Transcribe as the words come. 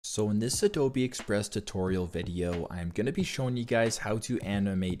So in this Adobe Express tutorial video, I'm going to be showing you guys how to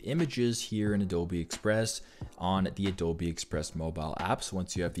animate images here in Adobe Express on the Adobe Express mobile app. So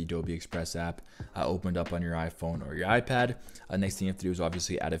once you have the Adobe Express app opened up on your iPhone or your iPad, next thing you have to do is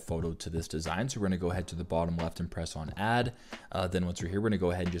obviously add a photo to this design. So we're going to go ahead to the bottom left and press on add. Then once we're here, we're going to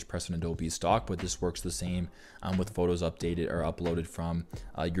go ahead and just press on Adobe stock, but this works the same with photos updated or uploaded from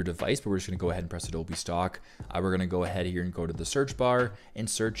your device, but we're just going to go ahead and press Adobe stock. We're going to go ahead here and go to the search bar and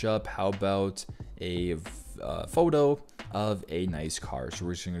search up how about a photo of a nice car. So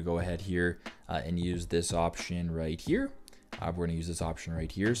we're just going to go ahead here and use this option right here. We're going to use this option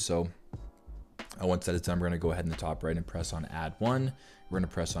right here. So once that is done, we're going to go ahead in the top right and press on add one. We're going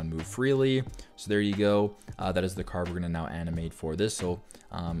to press on move freely. So there you go. That is the car we're going to now animate for this. So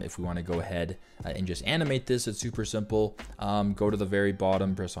if we want to go ahead and just animate this, it's super simple. Go to the very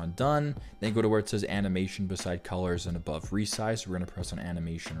bottom, press on done, then go to where it says animation beside colors and above resize. So we're going to press on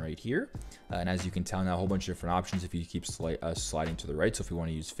animation right here. And as you can tell now, a whole bunch of different options if you keep sliding to the right. So if we want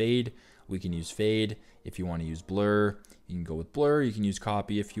to use fade, we can use fade. If you want to use blur, you can go with blur. You can use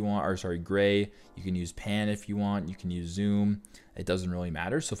copy if you want, or sorry, gray. You can use pan if you want. You can use zoom. It doesn't really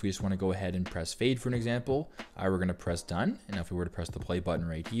matter. So if we just want to go ahead and press fade for an example, we're going to press done. And if we were to press the play button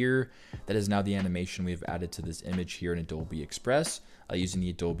right here, that is now the animation we've added to this image here in Adobe Express using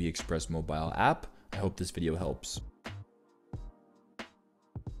the Adobe Express mobile app. I hope this video helps.